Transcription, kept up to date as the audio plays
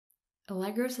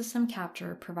Allegro System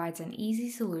Capture provides an easy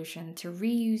solution to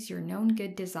reuse your known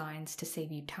good designs to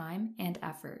save you time and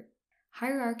effort.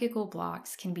 Hierarchical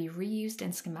blocks can be reused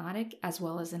in Schematic as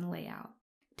well as in Layout.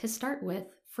 To start with,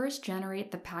 first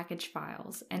generate the package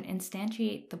files and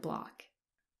instantiate the block.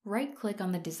 Right-click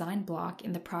on the design block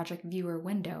in the Project Viewer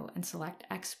window and select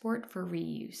Export for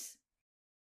reuse.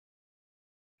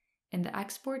 In the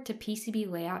Export to PCB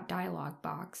Layout dialog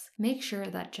box, make sure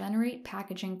that Generate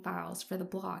Packaging Files for the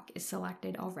block is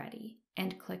selected already,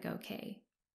 and click OK.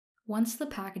 Once the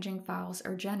packaging files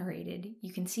are generated,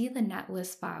 you can see the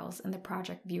netlist files in the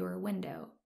Project Viewer window.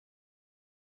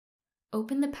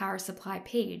 Open the Power Supply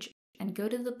page and go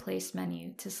to the Place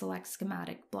menu to select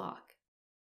Schematic Block.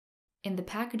 In the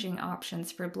Packaging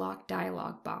Options for Block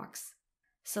dialog box,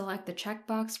 select the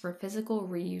checkbox for Physical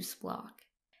Reuse Block.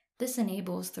 This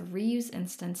enables the Reuse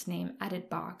Instance Name Edit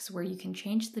box where you can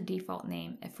change the default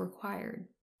name if required.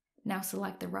 Now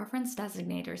select the reference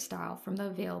designator style from the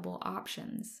available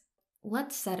options.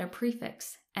 Let's set a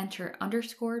prefix, enter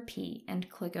 _P and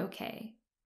click OK.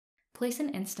 Place an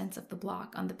instance of the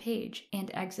block on the page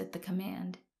and exit the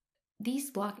command.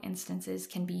 These block instances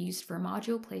can be used for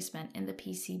module placement in the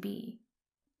PCB.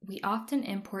 We often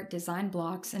import design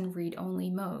blocks in read-only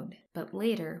mode, but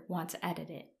later want to edit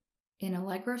it. In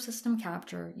Allegro System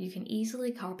Capture, you can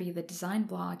easily copy the design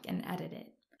block and edit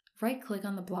it. Right-click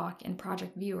on the block in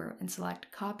Project Viewer and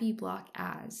select Copy Block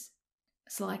As.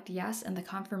 Select Yes in the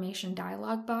confirmation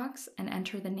dialog box and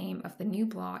enter the name of the new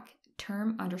block,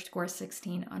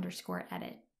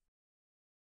 term_16_edit.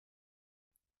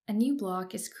 A new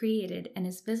block is created and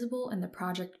is visible in the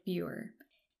Project Viewer.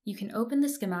 You can open the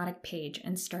schematic page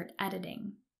and start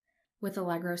editing. With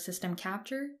Allegro System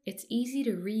Capture, it's easy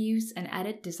to reuse and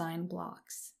edit design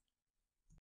blocks.